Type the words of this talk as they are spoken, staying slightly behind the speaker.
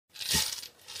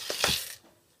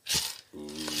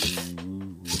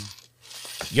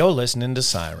You're listening to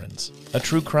Sirens, a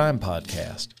true crime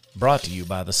podcast, brought to you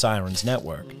by the Sirens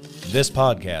Network. This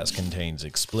podcast contains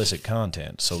explicit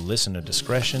content, so listener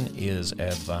discretion is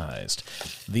advised.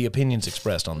 The opinions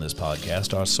expressed on this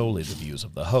podcast are solely the views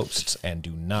of the hosts and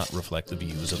do not reflect the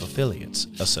views of affiliates,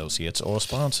 associates, or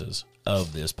sponsors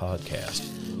of this podcast.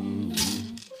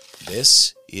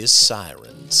 This is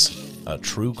Sirens, a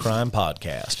true crime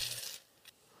podcast.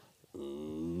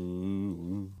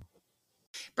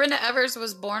 Brenda Evers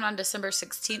was born on December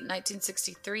 16,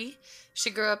 1963. She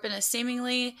grew up in a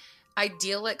seemingly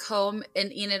idyllic home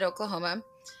in Enid, Oklahoma.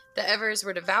 The Evers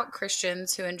were devout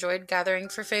Christians who enjoyed gathering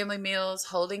for family meals,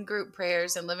 holding group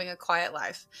prayers, and living a quiet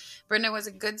life. Brenda was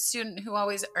a good student who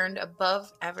always earned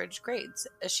above average grades.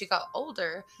 As she got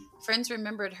older, friends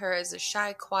remembered her as a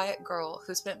shy, quiet girl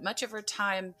who spent much of her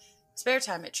spare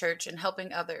time at church and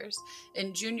helping others.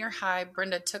 In junior high,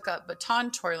 Brenda took up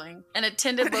baton twirling and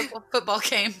attended local football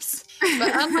games.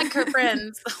 But unlike her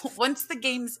friends, once the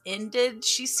games ended,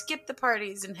 she skipped the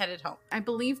parties and headed home. I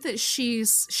believe that she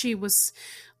was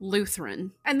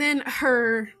Lutheran. And then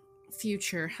her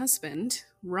future husband,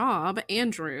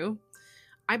 Andrew,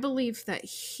 I believe that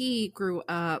he grew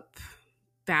up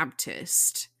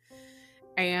Baptist.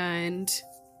 And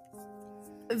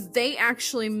they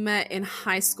actually met in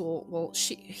high school. Well,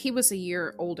 he was a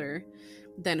year older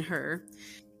than her.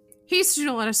 He used to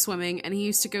do a lot of swimming, and he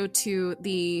used to go to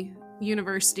the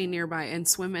university nearby and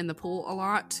swim in the pool a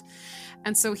lot.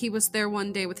 And so he was there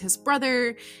one day with his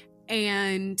brother,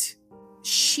 and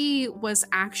she was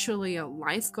actually a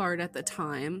lifeguard at the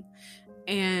time.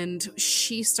 And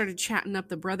she started chatting up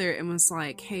the brother and was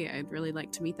like, hey, I'd really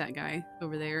like to meet that guy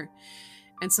over there.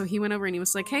 And so he went over and he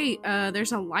was like, hey,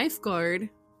 there's a lifeguard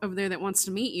over there that wants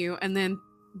to meet you. And then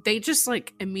they just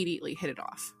immediately hit it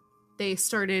off. They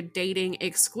started dating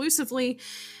exclusively,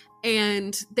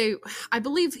 and I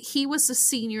believe he was a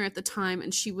senior at the time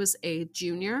and she was a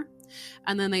junior.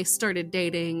 And then they started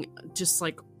dating just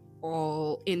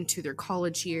all into their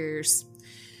college years.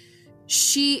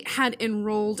 She had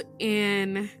enrolled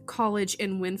in college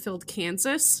in Winfield,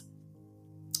 Kansas.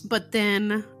 But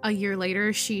then a year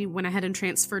later, she went ahead and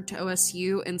transferred to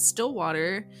OSU in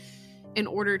Stillwater in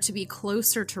order to be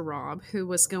closer to Rob, who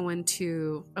was going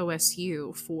to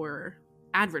OSU for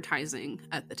advertising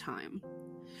at the time.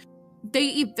 They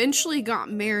eventually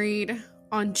got married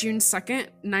on June 2nd,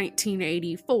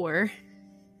 1984.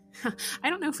 I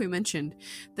don't know if we mentioned,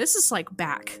 this is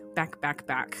back,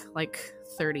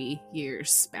 30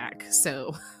 years back.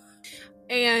 So,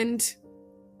 and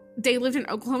they lived in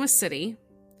Oklahoma City.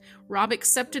 Rob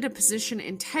accepted a position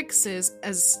in Texas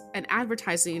as an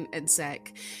advertising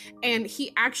exec, and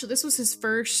this was his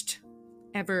first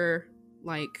ever,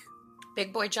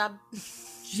 big boy job?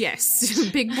 Yes,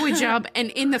 big boy job, and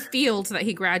in the field that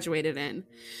he graduated in.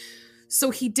 So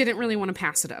he didn't really want to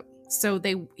pass it up. So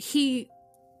he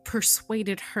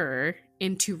persuaded her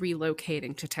into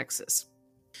relocating to Texas.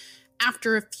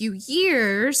 After a few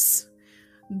years,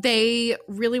 they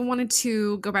really wanted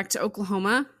to go back to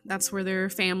Oklahoma. That's where their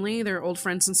family, their old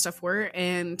friends and stuff were.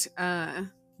 And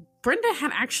Brenda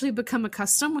had actually become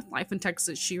accustomed with life in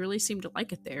Texas. She really seemed to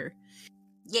like it there.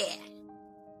 Yeah.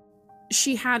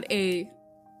 She had a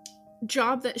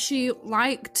job that she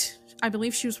liked. I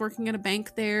believe she was working at a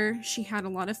bank there. She had a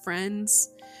lot of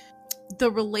friends. The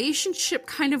relationship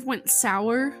kind of went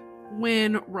sour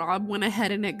when Rob went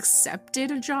ahead and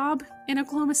accepted a job in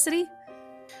Oklahoma City.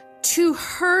 To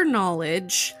her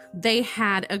knowledge, they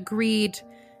had agreed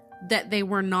that they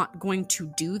were not going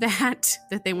to do that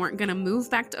they weren't going to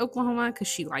move back to Oklahoma because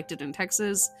she liked it in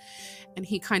Texas. And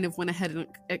he kind of went ahead and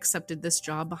accepted this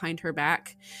job behind her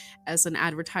back as at an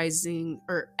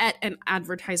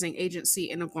advertising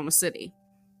agency in Oklahoma City.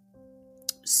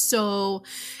 So,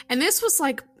 and this was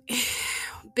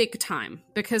big time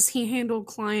because he handled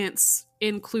clients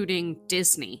including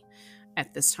Disney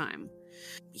at this time.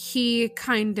 He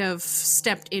kind of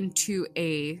stepped into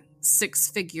a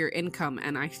 6-figure income,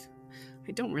 and I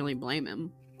don't really blame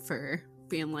him for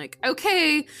being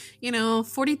okay,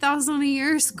 $40,000 a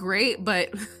year is great, but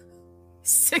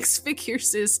 6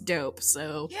 figures is dope.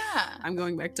 So yeah, I'm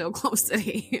going back to Oklahoma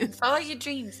City. Follow your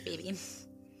dreams, baby.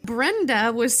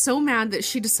 Brenda was so mad that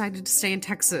she decided to stay in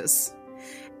Texas,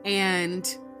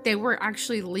 and they were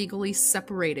actually legally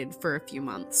separated for a few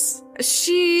months.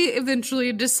 She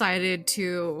eventually decided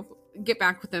to get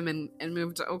back with him and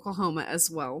move to Oklahoma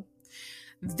as well.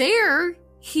 There,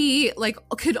 he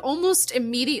could almost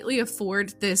immediately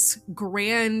afford this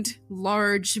grand,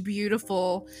 large,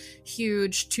 beautiful,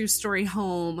 huge 2-story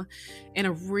home in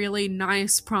a really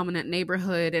nice, prominent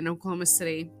neighborhood in Oklahoma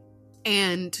City.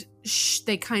 And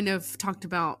they kind of talked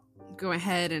about go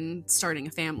ahead and starting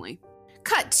a family.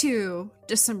 Cut to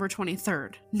December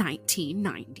 23rd,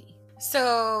 1990.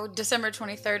 So, December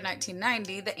 23rd,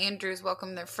 1990, the Andrews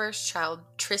welcomed their first child,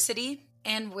 Tricity.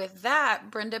 And with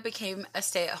that, Brenda became a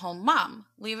stay-at-home mom,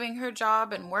 leaving her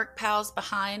job and work pals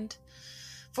behind.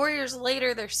 4 years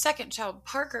later, their second child,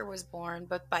 Parker, was born,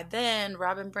 but by then,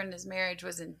 Rob and Brenda's marriage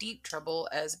was in deep trouble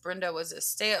as Brenda was a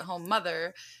stay-at-home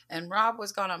mother and Rob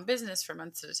was gone on business for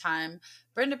months at a time.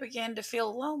 Brenda began to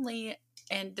feel lonely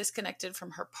and disconnected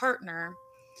from her partner,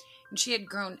 and she had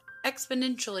grown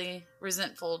exponentially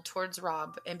resentful towards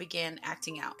Rob and began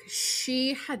acting out.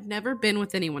 She had never been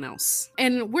with anyone else.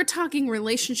 And we're talking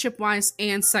relationship-wise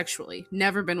and sexually.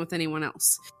 Never been with anyone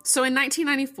else. So in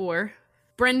 1994,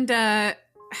 Brenda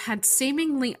had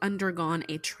seemingly undergone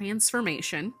a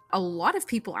transformation. A lot of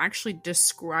people actually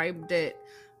described it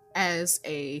as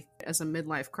a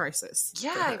midlife crisis.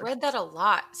 Yeah, I read that a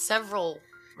lot. Several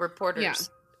reporters.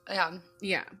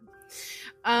 Yeah.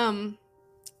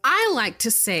 I like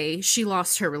to say she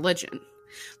lost her religion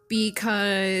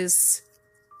because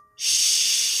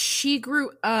she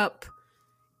grew up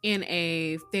in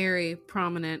a very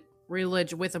prominent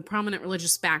with a prominent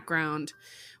religious background,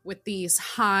 with these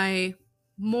high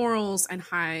morals and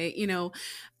high,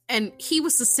 and he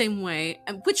was the same way,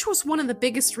 which was one of the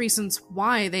biggest reasons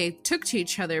why they took to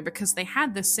each other, because they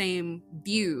had the same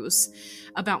views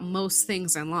about most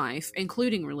things in life,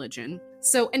 including religion.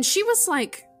 So, and she was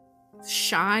like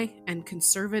shy and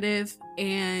conservative,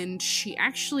 and she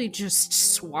actually just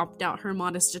swapped out her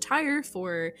modest attire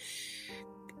for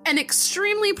an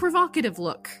extremely provocative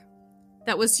look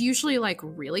that was usually like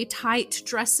really tight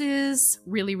dresses,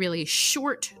 really, really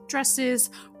short dresses,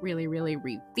 really, really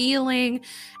revealing,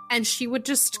 and she would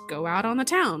just go out on the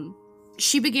town.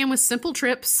 She began with simple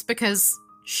trips because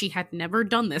she had never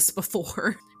done this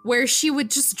before, where she would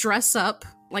just dress up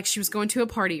like she was going to a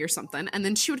party or something, and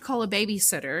then she would call a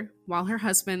babysitter while her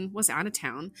husband was out of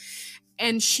town,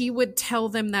 and she would tell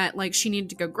them that like she needed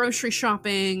to go grocery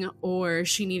shopping or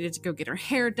she needed to go get her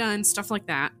hair done, stuff like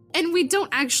that. And we don't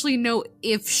actually know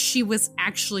if she was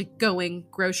actually going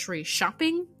grocery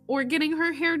shopping or getting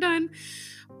her hair done.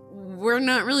 We're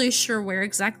not really sure where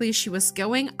exactly she was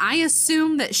going. I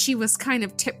assume that she was kind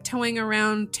of tiptoeing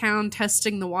around town,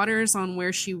 testing the waters on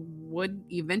where she would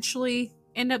eventually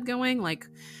end up going, like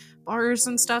bars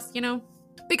and stuff,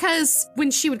 because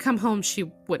when she would come home, she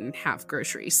wouldn't have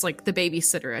groceries. Like the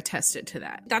babysitter attested to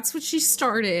that. That's what she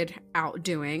started out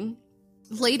doing.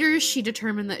 Later, she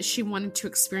determined that she wanted to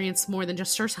experience more than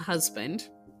just her husband,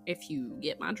 if you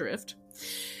get my drift.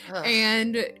 Ugh.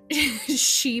 And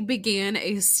she began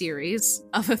a series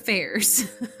of affairs.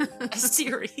 A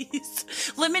series.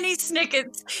 Lemony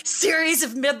Snicket's series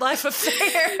of midlife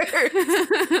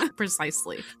affairs.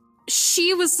 Precisely.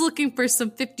 She was looking for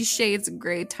some 50 Shades of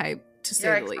Grey type, to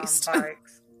say the least.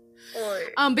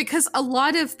 Because a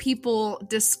lot of people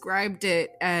described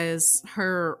it as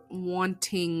her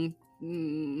wanting,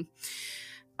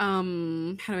 how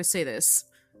do I say this?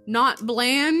 Not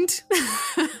bland.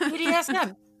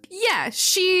 BDSM. Yeah,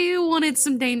 she wanted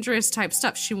some dangerous type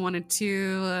stuff. She wanted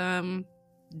to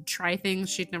try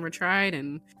things she'd never tried.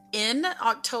 And in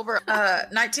October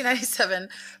 1997,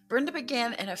 Brenda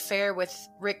began an affair with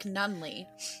Rick Nunley,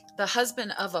 the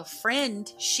husband of a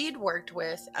friend she'd worked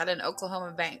with at an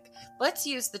Oklahoma bank. Let's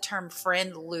use the term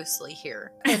friend loosely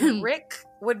here. And Rick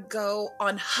would go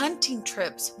on hunting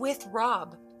trips with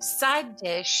Rob. Side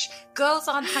dish, goes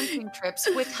on hunting trips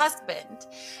with husband.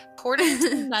 According to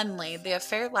Nunley, the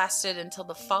affair lasted until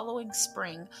the following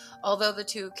spring, although the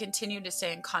two continued to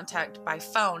stay in contact by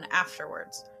phone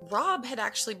afterwards. Rob had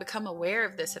actually become aware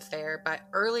of this affair by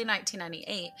early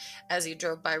 1998 as he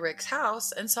drove by Rick's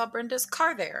house and saw Brenda's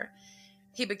car there.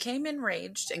 He became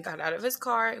enraged and got out of his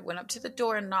car, went up to the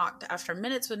door and knocked. After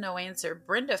minutes with no answer,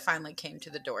 Brenda finally came to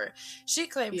the door. She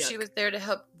claimed she was there to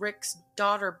help Rick's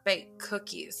daughter bake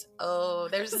cookies. Oh,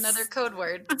 there's another code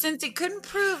word. Since he couldn't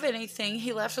prove anything,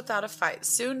 he left without a fight.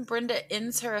 Soon, Brenda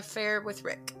ends her affair with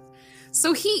Rick.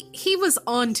 So he was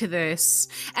on to this,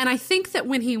 and I think that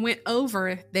when he went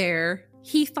over there,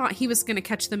 he thought he was going to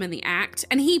catch them in the act,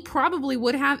 and he probably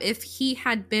would have if he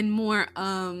had been more,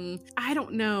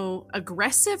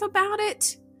 aggressive about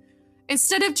it,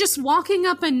 instead of just walking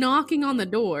up and knocking on the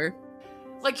door.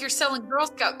 Like you're selling Girl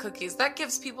Scout cookies. That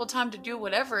gives people time to do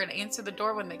whatever and answer the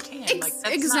door when they can.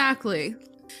 Exactly.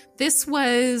 This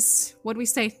was, what do we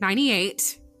say,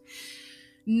 98.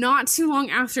 Not too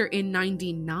long after, in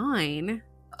 99...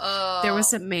 there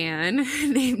was a man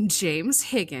named James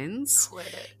Higgins.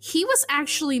 He was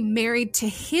actually married to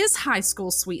his high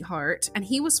school sweetheart, and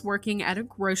he was working at a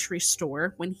grocery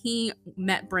store when he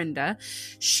met Brenda.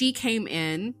 She came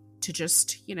in to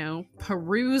just,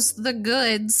 peruse the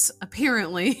goods,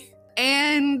 apparently.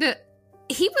 And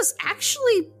he was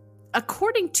actually,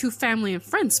 according to family and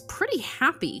friends, pretty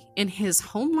happy in his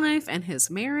home life and his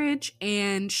marriage.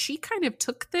 And she kind of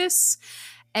took this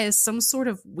as some sort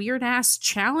of weird-ass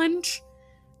challenge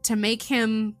to make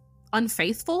him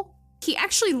unfaithful. He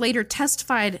actually later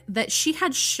testified that she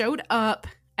had showed up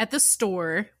at the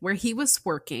store where he was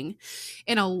working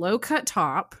in a low-cut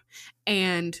top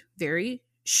and very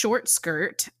short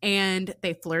skirt, and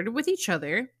they flirted with each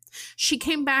other. She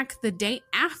came back the day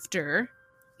after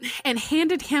and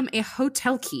handed him a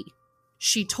hotel key.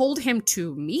 She told him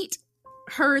to meet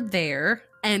her there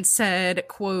and said,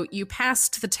 quote, "You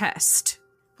passed the test."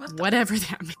 Whatever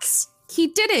that means. He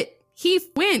did it. He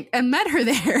went and met her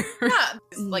there. Yeah,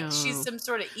 like she's some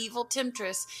sort of evil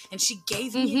temptress, and she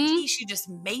gave me a key. She just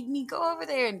made me go over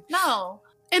there, and no.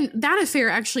 And that affair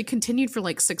actually continued for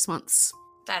like 6 months.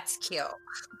 That's cute.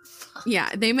 Yeah,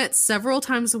 they met several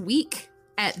times a week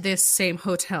at this same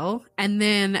hotel, and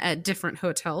then at different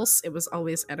hotels. It was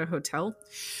always at a hotel.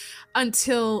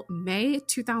 Until May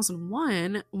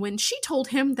 2001, when she told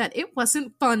him that it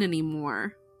wasn't fun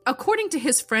anymore. According to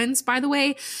his friends, by the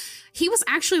way, he was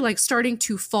actually like starting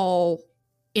to fall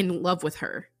in love with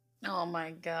her. Oh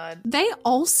my God. They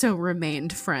also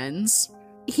remained friends.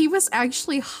 He was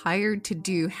actually hired to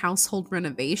do household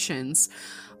renovations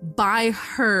by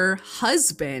her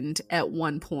husband at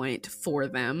one point for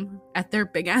them at their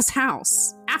big ass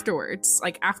house afterwards,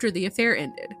 like after the affair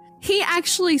ended. He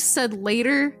actually said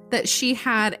later that she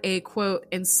had a, quote,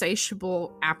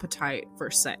 insatiable appetite for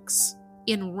sex.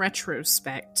 In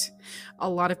retrospect, a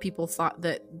lot of people thought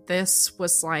that this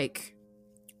was like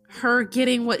her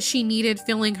getting what she needed,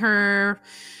 filling her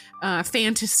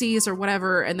fantasies or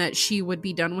whatever, and that she would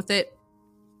be done with it.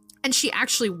 And she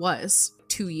actually was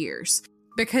 2 years,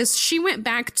 because she went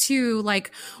back to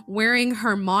like wearing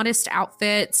her modest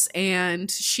outfits, and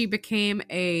she became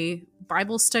a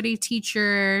Bible study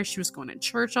teacher. She was going to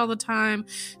church all the time.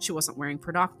 She wasn't wearing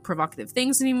provocative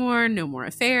things anymore. No more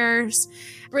affairs.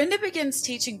 Brenda begins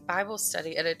teaching Bible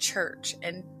study at a church,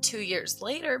 and 2 years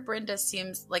later, Brenda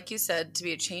seems, like you said, to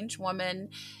be a changed woman.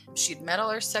 She'd met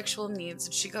all her sexual needs,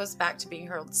 and she goes back to being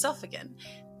her old self again.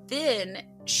 Then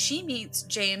she meets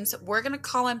James. We're going to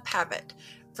call him Pavitt.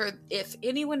 For if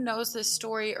anyone knows this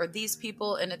story or these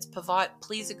people and it's Pavat,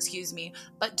 please excuse me.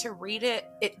 But to read it,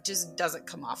 it just doesn't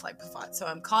come off like Pavat. So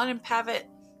I'm calling him Pavitt.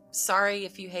 Sorry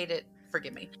if you hate it.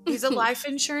 Forgive me. He's a life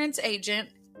insurance agent,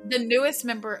 the newest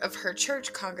member of her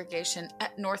church congregation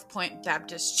at North Point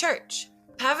Baptist Church.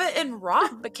 Pavitt and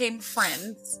Rob became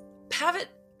friends. Pavitt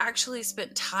actually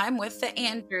spent time with the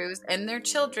Andrews and their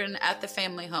children at the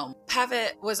family home.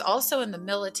 Pavitt was also in the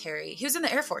military. He was in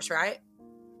the Air Force, right?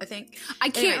 I think. I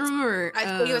can't remember. I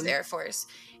think he was Air Force.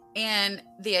 And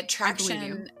the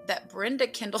attraction that Brenda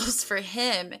kindles for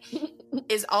him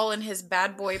is all in his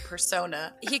bad boy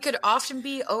persona. He could often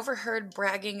be overheard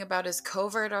bragging about his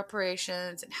covert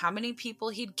operations and how many people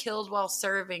he'd killed while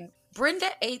serving.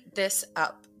 Brenda ate this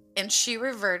up, and she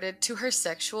reverted to her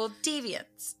sexual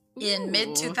deviance. In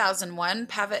mid-2001,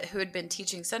 Pavitt, who had been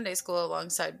teaching Sunday school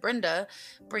alongside Brenda,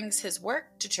 brings his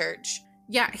work to church.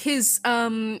 Yeah, his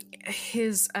life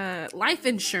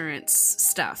insurance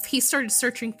stuff. He started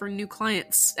searching for new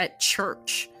clients at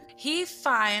church. He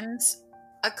finds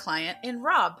a client in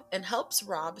Rob and helps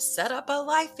Rob set up a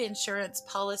life insurance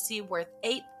policy worth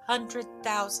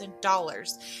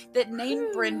 $800,000 that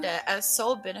named Brenda as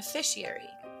sole beneficiary.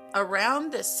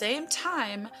 Around the same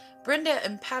time, Brenda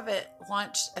and Pavitt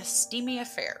launched a steamy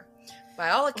affair.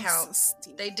 By all accounts,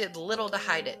 they did little to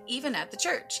hide it, even at the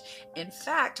church. In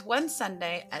fact, one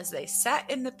Sunday, as they sat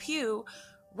in the pew,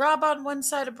 Rob on one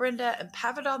side of Brenda and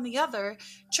Pavitt on the other,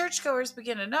 churchgoers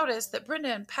began to notice that Brenda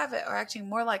and Pavitt are acting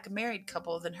more like a married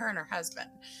couple than her and her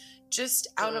husband. Just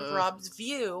out of Rob's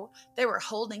view, they were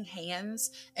holding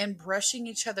hands and brushing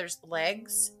each other's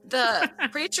legs. The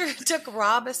preacher took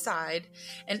Rob aside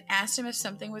and asked him if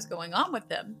something was going on with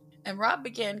them. And Rob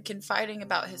began confiding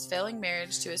about his failing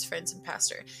marriage to his friends and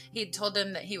pastor. He had told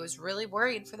them that he was really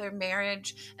worried for their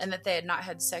marriage and that they had not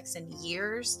had sex in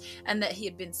years and that he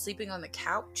had been sleeping on the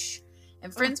couch.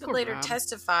 And friends would later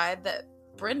testify that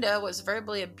Brenda was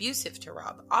verbally abusive to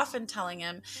Rob, often telling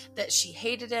him that she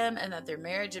hated him and that their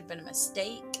marriage had been a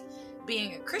mistake.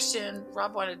 Being a Christian,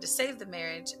 Rob wanted to save the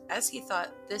marriage as he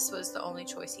thought this was the only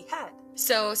choice he had.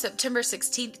 So, September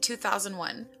 16th,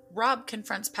 2001, Rob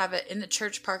confronts Pavitt in the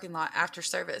church parking lot after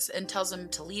service and tells him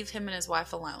to leave him and his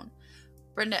wife alone.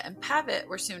 Brenda and Pavitt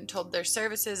were soon told their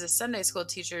services as Sunday school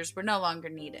teachers were no longer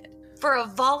needed for a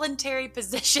voluntary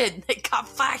position that got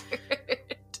fired.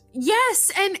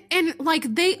 Yes, and like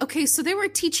so they were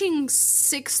teaching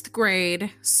 6th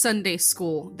grade Sunday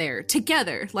school there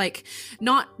together. Like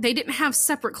they didn't have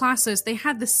separate classes. They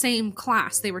had the same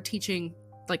class. They were teaching,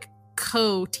 like,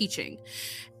 co-teaching.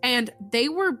 And they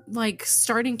were like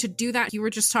starting to do that you were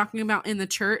just talking about in the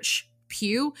church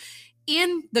pew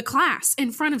in the class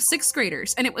in front of 6th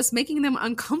graders, and it was making them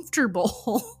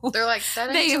uncomfortable. They're like,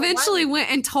 they eventually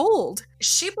went and told.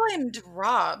 She blamed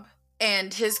Rob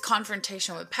and his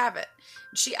confrontation with Pavitt.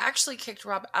 She actually kicked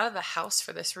Rob out of the house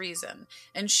for this reason,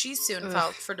 and she soon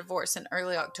filed for divorce in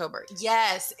early October.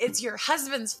 Yes, it's your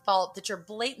husband's fault that you're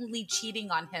blatantly cheating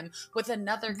on him with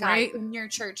another guy in your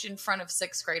church in front of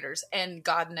 6th graders and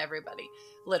God and everybody.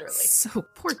 Literally. So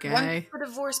poor guy. Once the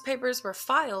divorce papers were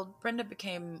filed, Brenda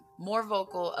became more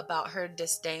vocal about her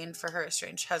disdain for her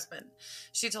estranged husband.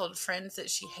 She told friends that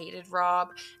she hated Rob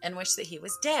and wished that he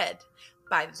was dead.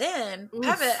 By then,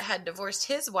 Pavitt had divorced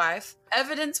his wife.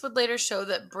 Evidence would later show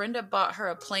that Brenda bought her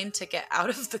a plane ticket out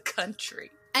of the country.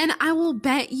 And I will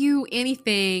bet you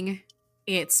anything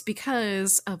it's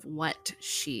because of what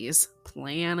she's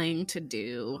planning to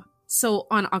do. So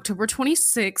on October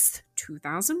 26th,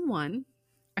 2001,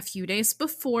 a few days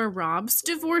before Rob's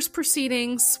divorce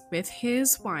proceedings with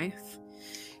his wife,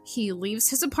 he leaves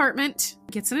his apartment,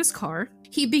 gets in his car.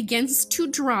 He begins to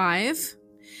drive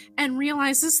and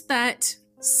realizes that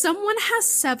someone has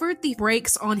severed the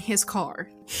brakes on his car.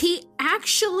 He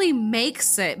actually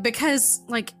makes it because,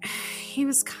 like, he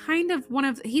was kind of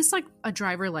he's like a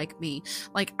driver like me.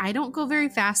 Like, I don't go very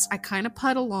fast. I kind of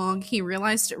putt along. He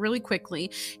realized it really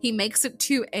quickly. He makes it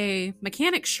to a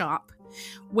mechanic shop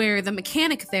where the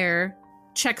mechanic there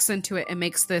checks into it and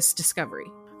makes this discovery.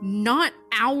 Not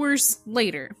hours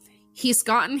later, he's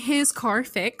gotten his car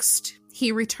fixed.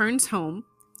 He returns home.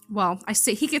 Well, I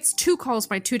say he gets 2 calls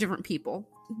by 2 different people.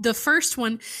 The first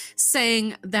one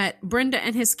saying that Brenda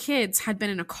and his kids had been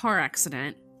in a car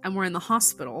accident and were in the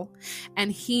hospital,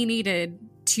 and he needed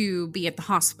to be at the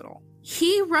hospital.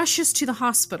 He rushes to the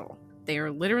hospital. They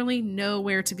are literally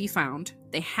nowhere to be found.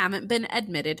 They haven't been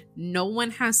admitted. No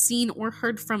one has seen or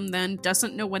heard from them,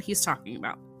 doesn't know what he's talking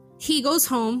about. He goes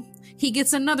home. He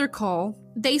gets another call.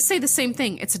 They say the same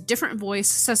thing. It's a different voice,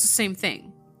 says the same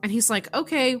thing. And he's like,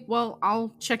 okay, well,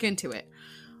 I'll check into it.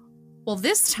 Well,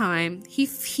 this time,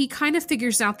 he kind of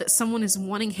figures out that someone is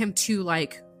wanting him to,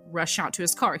 like, rush out to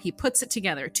his car. He puts it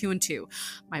together, 2 and 2.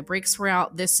 My brakes were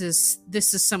out. This is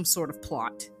some sort of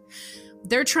plot.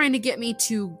 They're trying to get me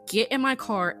to get in my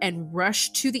car and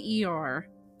rush to the ER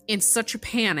in such a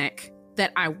panic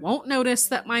that I won't notice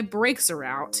that my brakes are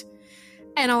out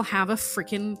and I'll have a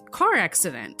freaking car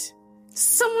accident.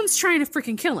 Someone's trying to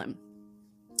freaking kill him.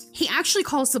 He actually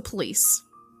calls the police.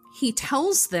 He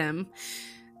tells them,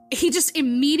 he just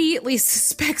immediately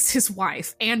suspects his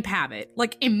wife and Pavitt,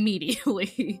 like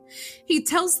immediately. He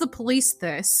tells the police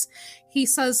this. He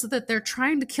says that they're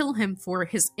trying to kill him for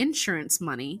his insurance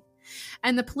money.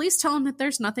 And the police tell him that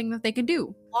there's nothing that they can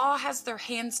do. Law has their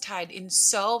hands tied in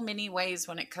so many ways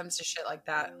when it comes to shit like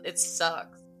that. It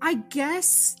sucks. I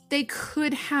guess they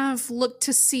could have looked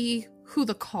to see who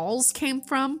the calls came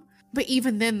from. But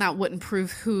even then, that wouldn't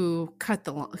prove who cut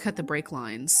the brake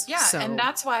lines. Yeah, so. And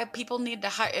that's why people need to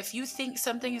hire. If you think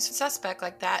something is suspect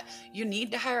like that, you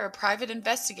need to hire a private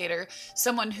investigator,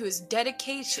 someone who is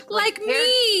dedicated. Like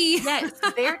me! Yes,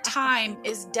 their time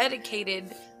is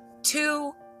dedicated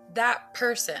to that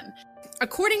person.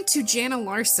 According to Jana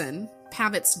Larson,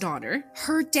 Pavitt's daughter,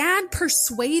 her dad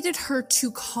persuaded her to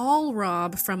call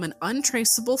Rob from an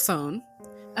untraceable phone.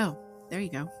 Oh, there you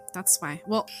go. That's why.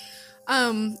 Well...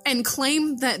 and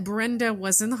claimed that Brenda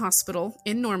was in the hospital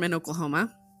in Norman,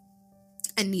 Oklahoma,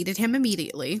 and needed him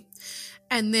immediately.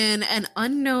 And then an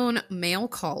unknown male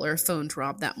caller phoned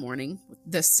Rob that morning,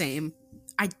 the same.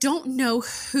 I don't know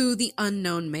who the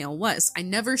unknown male was. I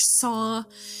never saw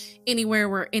anywhere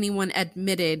where anyone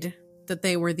admitted that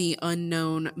they were the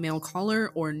unknown male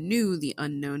caller or knew the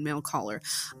unknown male caller.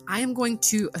 I am going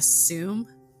to assume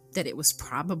that it was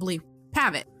probably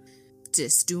Pavitt.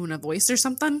 Just doing a voice or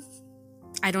something?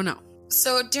 I don't know.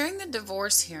 So during the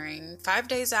divorce hearing, 5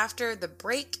 days after the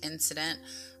brake incident,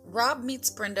 Rob meets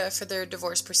Brenda for their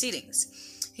divorce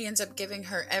proceedings. He ends up giving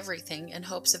her everything in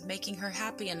hopes of making her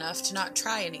happy enough to not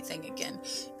try anything again.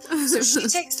 So she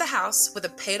takes the house with a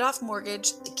paid-off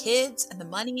mortgage, the kids, and the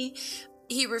money.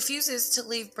 He refuses to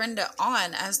leave Brenda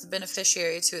on as the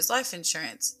beneficiary to his life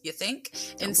insurance, you think?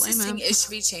 Insisting it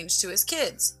should be changed to his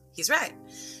kids. He's right.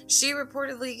 She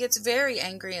reportedly gets very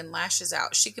angry and lashes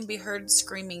out. She can be heard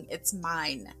screaming, "It's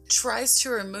mine." Tries to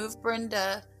remove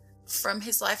Brenda from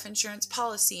his life insurance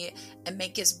policy and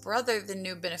make his brother the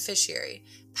new beneficiary.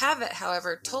 Pavitt,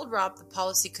 however, told Rob the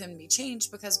policy couldn't be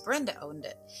changed because Brenda owned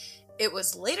it. It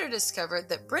was later discovered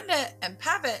that Brenda and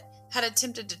Pavitt had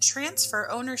attempted to transfer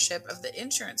ownership of the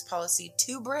insurance policy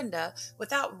to Brenda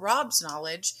without Rob's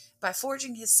knowledge by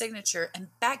forging his signature and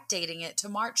backdating it to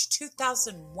March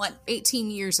 2001.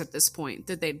 18 years at this point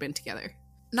that they'd been together.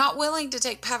 Not willing to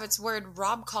take Pavitt's word,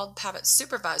 Rob called Pavitt's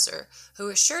supervisor, who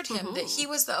assured him that he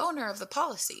was the owner of the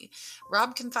policy.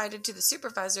 Rob confided to the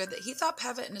supervisor that he thought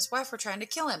Pavitt and his wife were trying to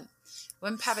kill him.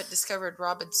 When Pavitt discovered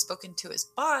Rob had spoken to his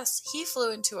boss, he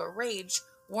flew into a rage,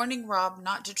 warning Rob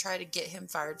not to try to get him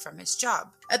fired from his job.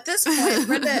 At this point,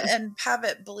 Brenda and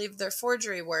Pavitt believed their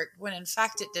forgery worked, when in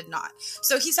fact it did not.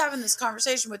 So he's having this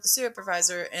conversation with the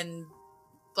supervisor, and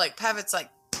like Pavitt's like,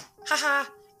 haha,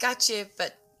 got you,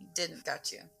 but didn't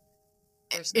got you.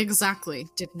 Exactly.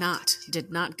 Did not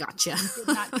gotcha. Did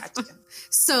not gotcha.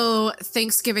 So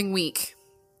Thanksgiving week,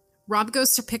 Rob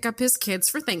goes to pick up his kids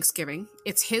for Thanksgiving.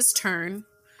 It's his turn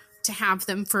to have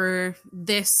them for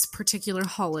this particular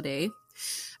holiday.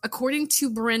 According to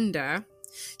Brenda,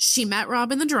 she met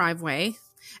Rob in the driveway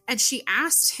and she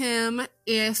asked him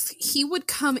if he would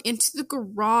come into the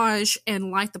garage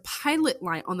and light the pilot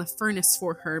light on the furnace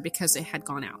for her because it had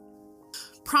gone out.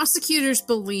 Prosecutors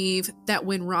believe that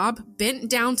when Rob bent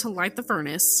down to light the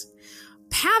furnace,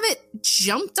 Pavitt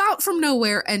jumped out from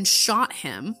nowhere and shot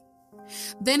him,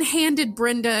 then handed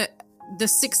Brenda the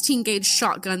 16-gauge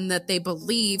shotgun that they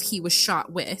believe he was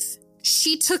shot with.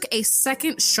 She took a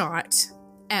second shot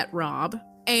at Rob,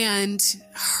 and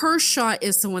her shot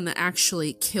is the one that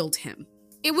actually killed him.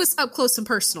 It was up close and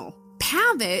personal.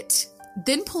 Pavitt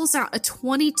then pulls out a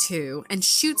 .22 and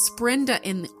shoots Brenda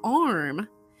in the arm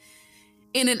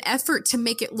in an effort to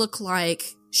make it look like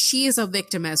she is a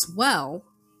victim as well,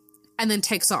 and then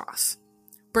takes off.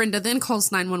 Brenda then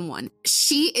calls 911.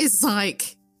 She is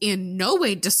like in no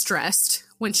way distressed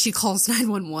when she calls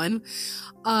 911.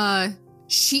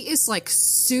 She is like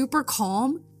super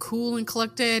calm, cool and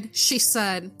collected. She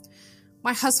said,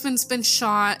 "My husband's been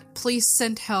shot. Please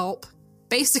send help."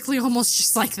 Basically almost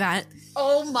just like that.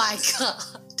 Oh my God.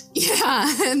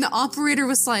 Yeah. And the operator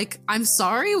was like, "I'm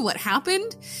sorry, what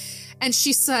happened?" And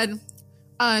she said,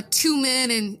 2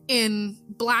 men in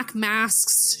black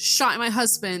masks shot my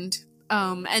husband.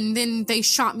 And then they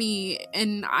shot me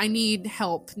and I need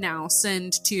help now.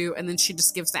 Send to, and then she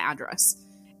just gives the address.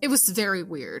 It was very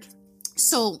weird.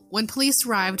 So when police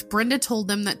arrived, Brenda told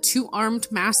them that 2 armed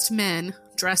masked men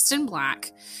dressed in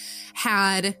black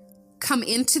had come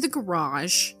into the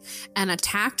garage and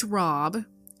attacked Rob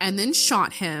and then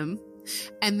shot him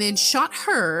and then shot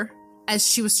her as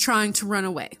she was trying to run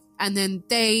away. And then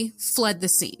they fled the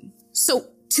scene. So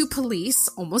to police,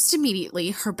 almost immediately,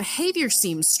 her behavior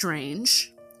seemed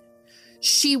strange.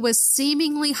 She was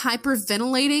seemingly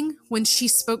hyperventilating when she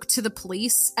spoke to the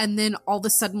police, and then all of a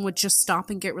sudden would just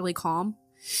stop and get really calm.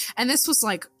 And this was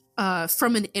like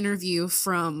from an interview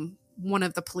from one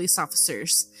of the police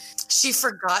officers. She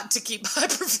forgot to keep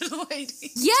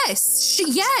hyperventilating.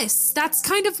 Yes, that's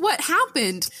kind of what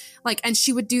happened. Like, and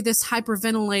she would do this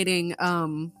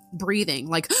hyperventilating breathing,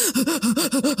 like,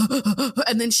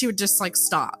 and then she would just like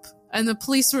stop. And the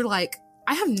police were like,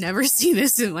 I have never seen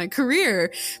this in my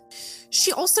career.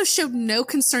 She also showed no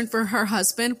concern for her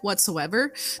husband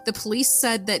whatsoever. The police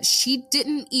said that she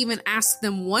didn't even ask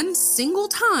them one single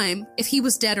time if he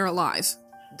was dead or alive.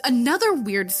 Another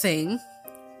weird thing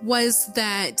was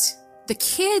that the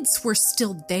kids were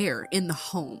still there in the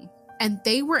home, and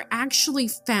they were actually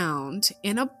found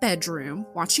in a bedroom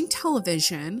watching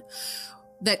television,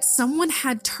 that someone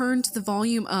had turned the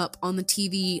volume up on the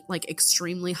TV like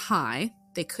extremely high.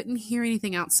 They couldn't hear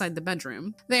anything outside the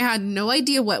bedroom. They had no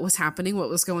idea what was happening, what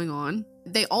was going on.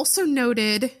 They also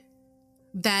noted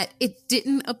that it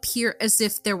didn't appear as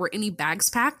if there were any bags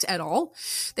packed at all.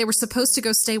 They were supposed to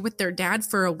go stay with their dad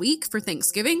for a week for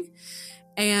Thanksgiving,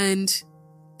 and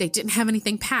they didn't have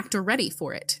anything packed or ready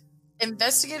for it.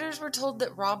 Investigators were told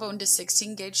that Rob owned a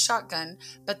 16-gauge shotgun,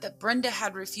 but that Brenda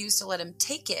had refused to let him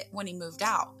take it when he moved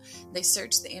out. They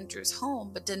searched the Andrews'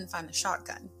 home, but didn't find the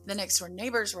shotgun. The next-door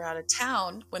neighbors were out of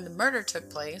town when the murder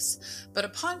took place, but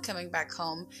upon coming back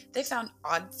home, they found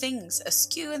odd things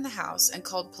askew in the house and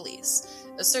called police.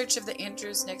 A search of the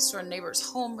Andrews' next-door neighbor's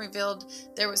home revealed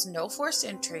there was no forced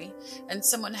entry, and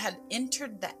someone had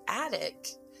entered the attic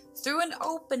through an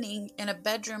opening in a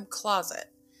bedroom closet.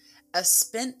 A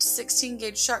spent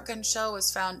 16-gauge shotgun shell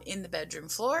was found in the bedroom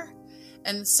floor,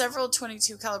 and several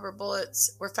 .22 caliber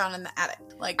bullets were found in the attic.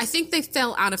 I think they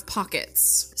fell out of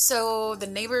pockets. So the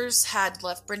neighbors had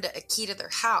left Brenda a key to their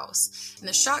house, and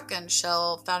the shotgun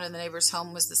shell found in the neighbor's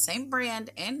home was the same brand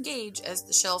and gauge as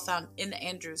the shell found in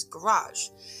Andrew's garage.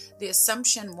 The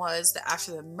assumption was that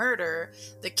after the murder,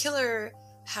 the killer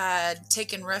had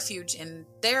taken refuge in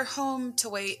their home to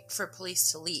wait for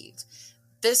police to leave.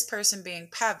 This person being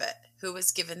Pavitt, who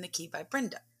was given the key by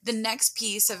Brenda. The next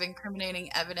piece of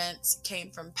incriminating evidence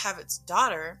came from Pavitt's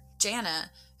daughter,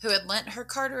 Jana, who had lent her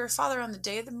car to her father on the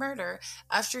day of the murder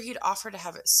after he'd offered to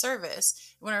have it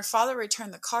serviced. When her father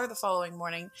returned the car the following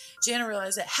morning, Jana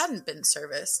realized it hadn't been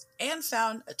serviced and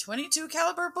found a .22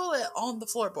 caliber bullet on the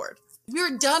floorboard.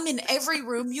 You're dumb in every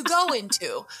room you go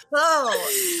into. Oh.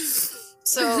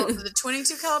 So the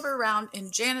 .22 caliber round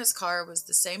in Jana's car was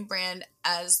the same brand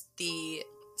as the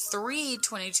 3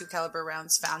 .22 caliber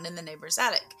rounds found in the neighbor's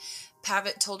attic.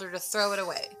 Pavitt told her to throw it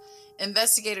away.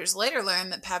 Investigators later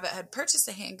learned that Pavitt had purchased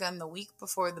a handgun the week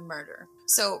before the murder.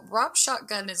 So Rob's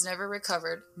shotgun is never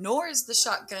recovered, nor is the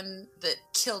shotgun that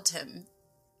killed him.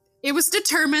 It was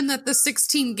determined that the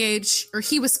 16 gauge, or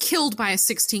he was killed by a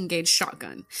 16 gauge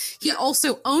shotgun. He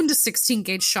also owned a 16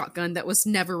 gauge shotgun that was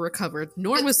never recovered,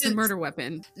 nor was the murder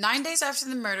weapon. 9 days after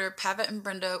the murder, Pavitt and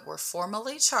Brenda were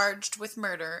formally charged with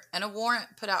murder and a warrant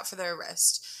put out for their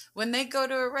arrest. When they go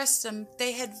to arrest them,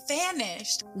 they had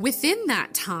vanished. Within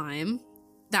that time,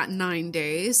 that 9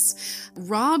 days,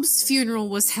 Rob's funeral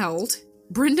was held.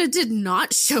 Brenda did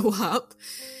not show up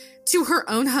to her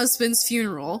own husband's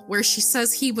funeral, where she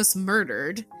says he was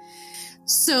murdered.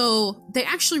 So they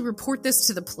actually report this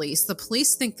to the police. The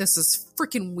police think this is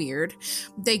freaking weird.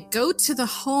 They go to the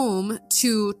home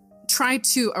to try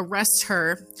to arrest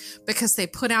her because they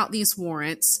put out these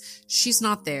warrants. She's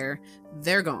not there.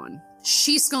 They're gone.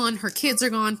 She's gone. Her kids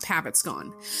are gone. Pavitt's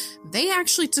gone. They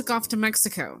actually took off to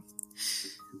Mexico.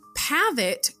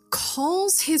 Pavitt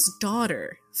calls his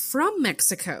daughter from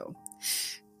Mexico,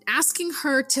 asking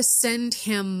her to send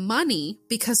him money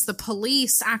because the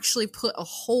police actually put a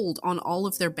hold on all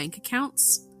of their bank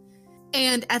accounts.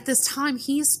 And at this time,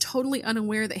 he's totally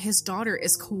unaware that his daughter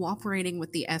is cooperating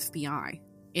with the FBI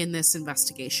in this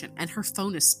investigation, and her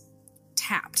phone is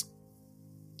tapped.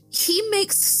 He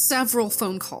makes several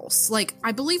phone calls. Like,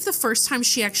 I believe the first time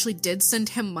she actually did send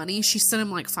him money, she sent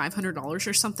him like $500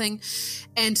 or something.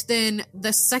 And then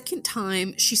the second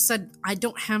time, she said, "I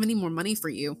don't have any more money for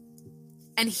you."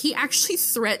 And he actually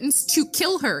threatens to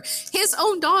kill her, his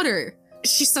own daughter.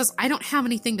 She says, "I don't have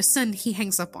anything to send." He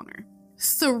hangs up on her.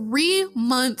 3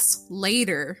 months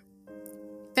later,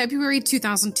 February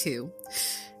 2002,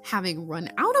 having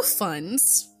run out of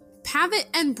funds, Pavitt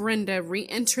and Brenda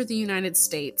re-enter the United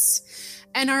States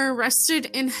and are arrested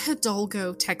in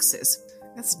Hidalgo, Texas.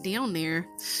 That's down there.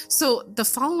 So the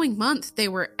following month, they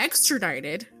were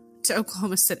extradited to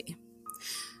Oklahoma City.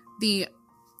 The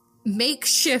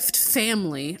makeshift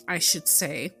family, I should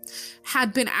say,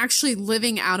 had been actually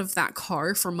living out of that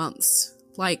car for months.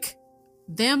 Like,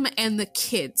 them and the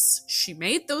kids. She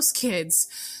made those kids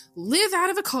live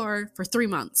out of a car for 3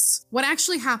 months. What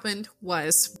actually happened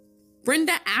was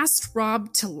Brenda asked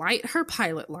Rob to light her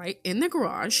pilot light in the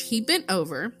garage. He bent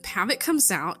over. Pavitt comes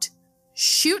out,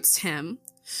 shoots him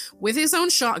with his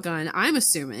own shotgun, I'm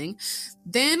assuming,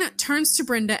 then turns to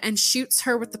Brenda and shoots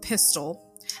her with the pistol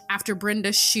after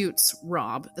Brenda shoots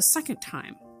Rob the second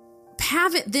time.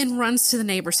 Pavitt then runs to the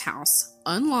neighbor's house,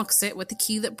 unlocks it with the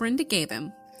key that Brenda gave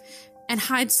him, and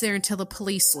hides there until the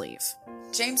police leave.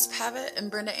 James Pavitt and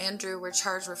Brenda Andrew were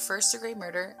charged with first-degree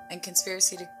murder and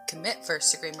conspiracy to commit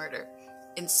first-degree murder.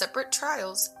 In separate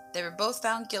trials, they were both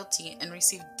found guilty and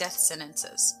received death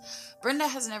sentences. Brenda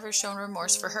has never shown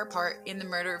remorse for her part in the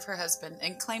murder of her husband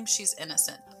and claims she's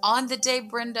innocent. On the day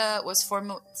Brenda was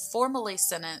formally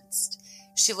sentenced,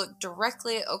 she looked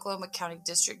directly at Oklahoma County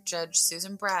District Judge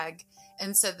Susan Bragg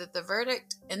and said that the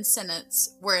verdict and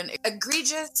sentence were an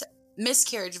egregious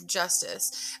miscarriage of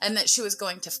justice and that she was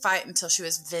going to fight until she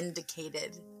was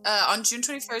vindicated. On June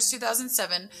 21st,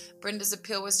 2007, Brenda's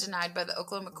appeal was denied by the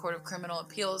Oklahoma Court of Criminal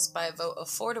Appeals by a vote of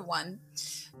 4-1.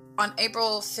 On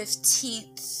April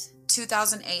 15th,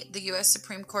 2008, the U.S.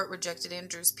 Supreme Court rejected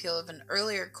Andrew's appeal of an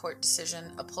earlier court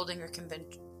decision upholding her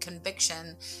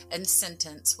conviction and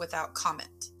sentence without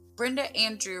comment. Brenda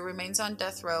Andrew remains on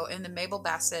death row in the Mabel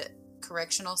Bassett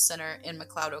Correctional Center in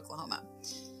McLeod, Oklahoma.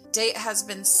 Date has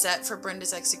been set for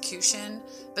Brenda's execution,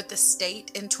 but the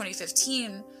state in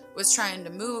 2015 was trying to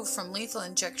move from lethal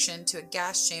injection to a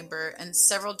gas chamber, and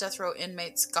several death row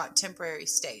inmates got temporary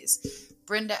stays.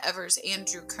 Brenda Evers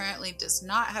Andrew currently does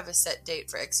not have a set date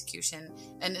for execution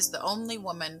and is the only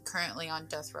woman currently on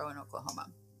death row in Oklahoma.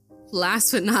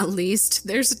 Last but not least,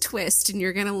 there's a twist and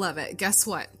you're gonna love it. Guess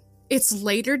what? It's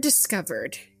later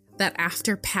discovered that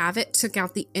after Pavitt took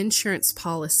out the insurance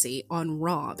policy on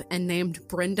Rob and named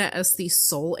Brenda as the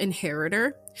sole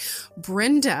inheritor,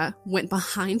 Brenda went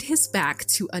behind his back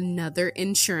to another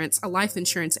a life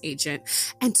insurance agent,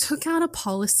 and took out a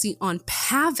policy on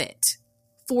Pavitt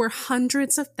for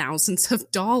hundreds of thousands of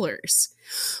dollars.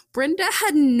 Brenda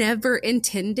had never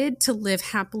intended to live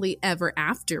happily ever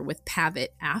after with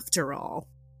Pavitt after all.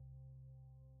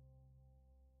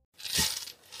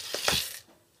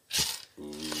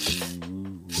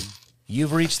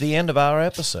 You've reached the end of our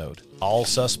episode. All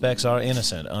suspects are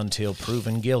innocent until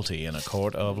proven guilty in a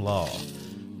court of law.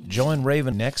 Join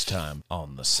Raven next time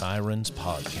on the Sirens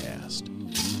Podcast.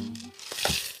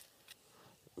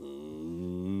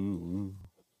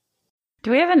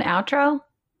 Do we have an outro?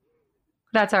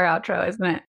 That's our outro, isn't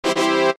it?